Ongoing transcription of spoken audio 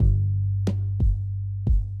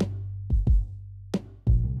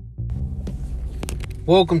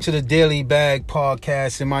Welcome to the Daily Bag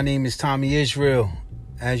Podcast, and my name is Thomieisreal.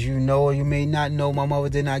 As you know or you may not know, my mother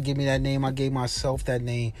did not give me that name. I gave myself that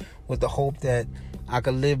name with the hope that I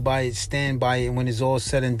could live by it, stand by it, and when it's all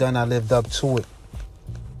said and done, I lived up to it.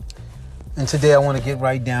 And today I want to get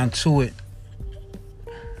right down to it.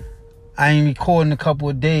 I ain't recording a couple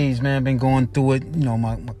of days, man. I've been going through it. You know,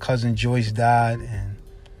 my cousin Joyce died and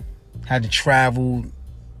had to travel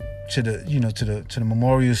to the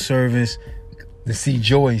memorial service to see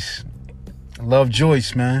Joyce. I love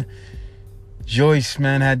Joyce, man. Joyce,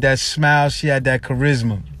 man, had that smile. She had that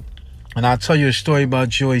charisma. And I'll tell you a story about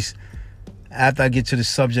Joyce after I get to the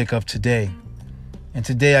subject of today. And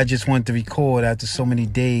today I just wanted to record after so many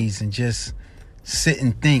days and just sit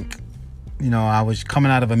and think. You know, I was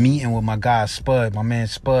coming out of a meeting with my guy Spud, my man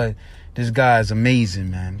Spud. This guy is amazing,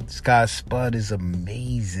 man. This guy Spud is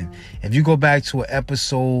amazing. If you go back to an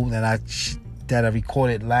episode that I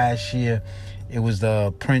recorded last year, it was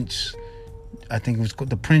the Prince. I think it was called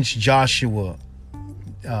the Prince Joshua.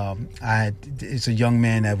 It's a young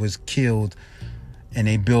man that was killed, and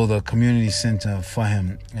they built a community center for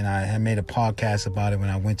him. And I had made a podcast about it when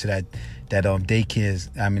I went to that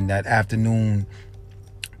daycare. That afternoon,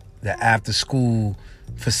 the after school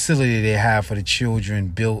facility they have for the children,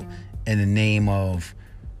 built in the name of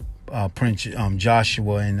Prince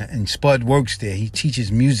Joshua. And Spud works there. He teaches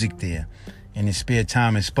music there in his spare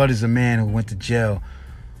time. And Spud is a man who went to jail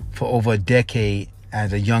for over a decade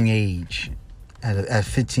at a young age. At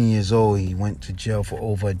 15 years old, he went to jail for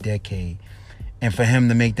over a decade. And for him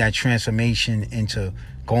to make that transformation into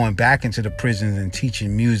going back into the prisons and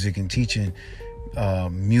teaching music and teaching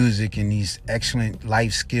music and these excellent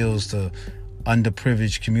life skills to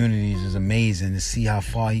underprivileged communities is amazing to see how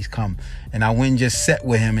far he's come. And I went and just sat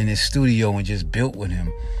with him in his studio and just built with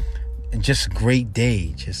him. And just a great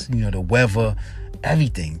day. Just, the weather,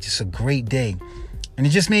 everything. Just a great day. And it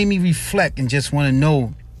just made me reflect and just want to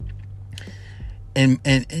know. And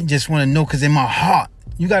just want to know, because in my heart,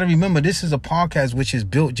 you got to remember, this is a podcast which is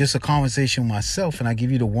built just a conversation with myself. And I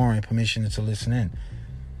give you the warrant permission to listen in.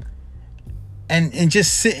 And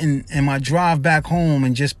just sitting in my drive back home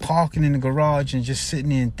and just parking in the garage and just sitting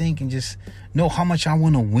there and thinking, just know how much I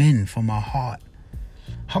want to win from my heart.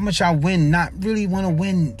 How much I win, not really want to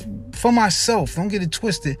win for myself. Don't get it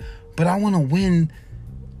twisted. But I want to win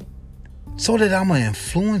so that I'm an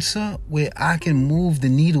influencer where I can move the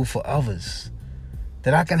needle for others.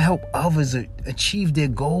 That I can help others achieve their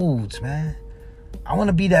goals, man. I want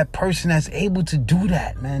to be that person that's able to do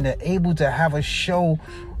that, man. That's able to have a show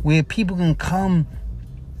where people can come.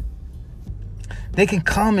 They can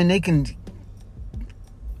come and they can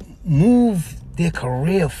move their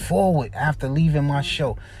career forward after leaving my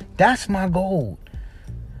show. That's my goal.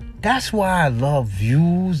 That's why I love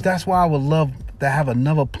views. That's why I would love to have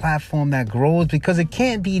another platform that grows, because it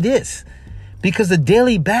can't be this. Because the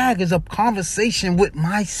Daily Bag is a conversation with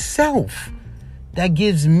myself that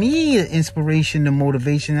gives me the inspiration and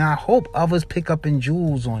motivation, and I hope others pick up and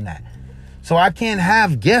jewels on that. So I can't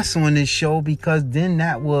have guests on this show, because then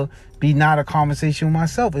that will be not a conversation with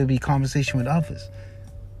myself. It'll be a conversation with others.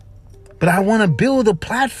 But I want to build a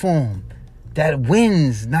platform that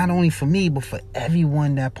wins, not only for me, but for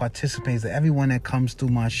everyone that participates, everyone that comes through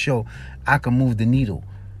my show. I can move the needle.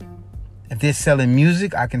 If they're selling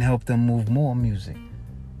music, I can help them move more music.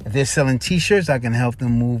 If they're selling t-shirts, I can help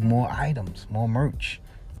them move more items, more merch.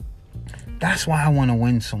 That's why I want to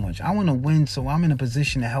win so much. I want to win so I'm in a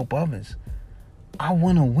position to help others. I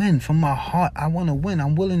want to win from my heart. I want to win.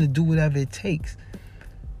 I'm willing to do whatever it takes.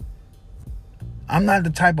 I'm not the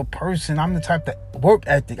type of person. I'm the type of work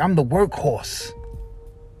ethic. I'm the workhorse.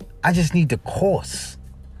 I just need the course,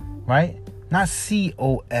 right? Not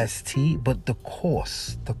C-O-S-T, but the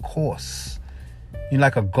course. The course. You're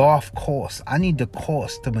like a golf course. I need the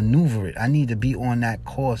course to maneuver it. I need to be on that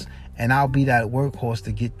course, and I'll be that workhorse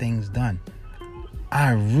to get things done.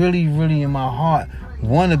 I really, really in my heart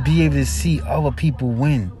want to be able to see other people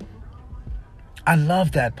win. I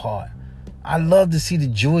love that part. I love to see the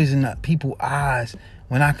joys in the people's eyes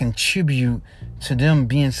when I contribute to them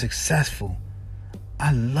being successful.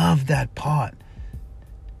 I love that part.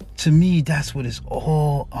 To me, that's what it's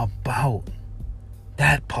all about.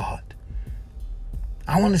 That part.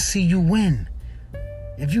 I want to see you win.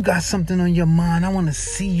 If you got something on your mind, I want to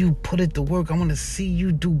see you put it to work. I want to see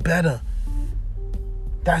you do better.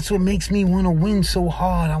 That's what makes me want to win so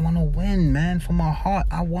hard. I want to win, man. From my heart,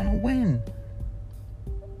 I want to win.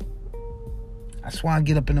 That's why I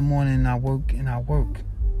get up in the morning and I work.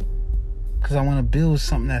 Because I want to build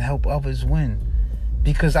something that help others win.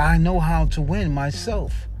 Because I know how to win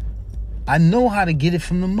myself. I know how to get it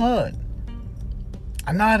from the mud.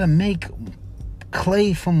 I know how to make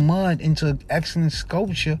clay from mud into excellent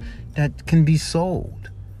sculpture that can be sold.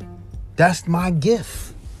 That's my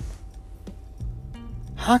gift.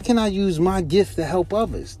 How can I use my gift to help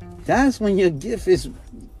others? That's when your gift is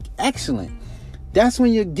excellent. That's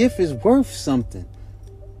when your gift is worth something.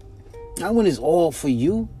 Not when it's all for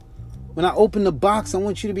you. When I open the box, I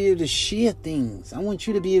want you to be able to share things. I want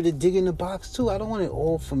you to be able to dig in the box too. I don't want it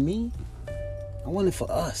all for me. I want it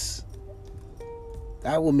for us.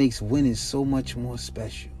 That what makes winning so much more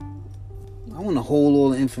special. I want to hold all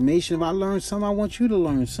the information. If I learn something, I want you to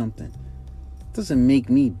learn something. It doesn't make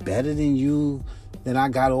me better than you that I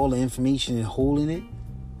got all the information and holding it.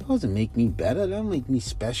 It doesn't make me better. That doesn't make me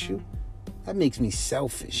special. That makes me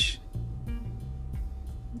selfish.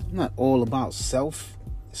 I'm not all about self.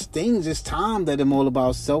 It's things, it's time that I'm all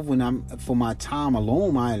about self when I'm for my time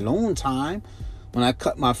alone, my alone time. When I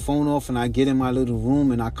cut my phone off and I get in my little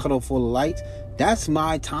room and I cut off all the lights, that's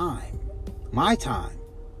my time. My time.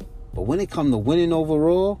 But when it comes to winning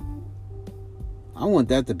overall, I want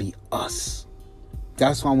that to be us.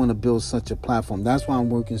 That's why I want to build such a platform. That's why I'm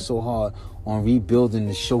working so hard on rebuilding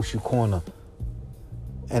the social corner.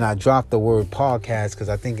 And I dropped the word podcast because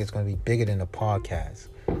I think it's going to be bigger than a podcast.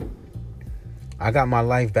 I got my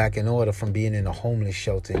life back in order from being in a homeless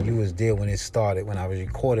shelter. And you was there when it started, when I was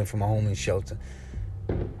recording from a homeless shelter.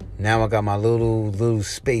 Now I got my little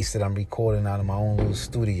space that I'm recording out of my own little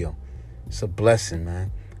studio. It's a blessing,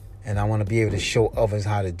 man. And I want to be able to show others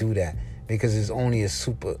how to do that. Because it's only a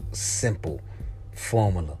super simple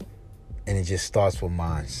formula. And it just starts with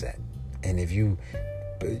mindset. And if you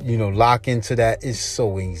lock into that, it's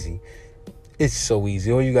so easy. It's so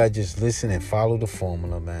easy. All you got to just listen and follow the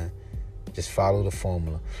formula, man. Just follow the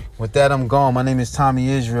formula. With that, I'm gone. My name is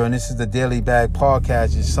Thomieisreal, and this is the Daily Bag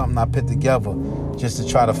Podcast. It's something I put together just to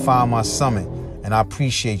try to find my summit. And I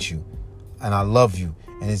appreciate you. And I love you.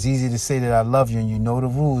 And it's easy to say that I love you, and you know the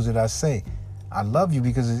rules that I say. I love you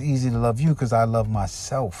because it's easy to love you because I love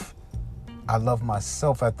myself. I love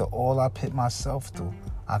myself after all I put myself through.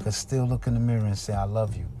 I can still look in the mirror and say I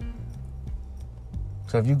love you.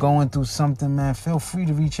 So if you're going through something, man, feel free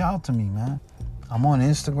to reach out to me, man. I'm on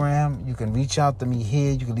Instagram. You can reach out to me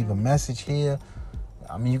here. You can leave a message here.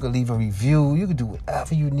 You can leave a review. You can do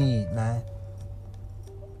whatever you need, man.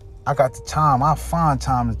 I got the time. I find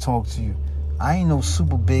time to talk to you. I ain't no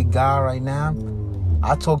super big guy right now.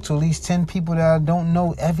 I talk to at least 10 people that I don't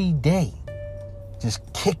know every day. Just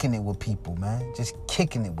kicking it with people, man. Just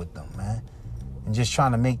kicking it with them, man. And just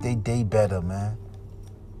trying to make their day better, man.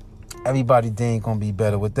 Everybody's day ain't going to be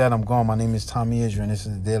better. With that, I'm gone. My name is Thomieisreal, and this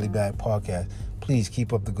is the Daily Bag Podcast. Please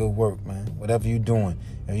keep up the good work, man. Whatever you're doing.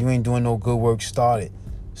 If you ain't doing no good work, start it.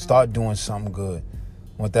 Start doing something good.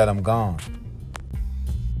 With that, I'm gone.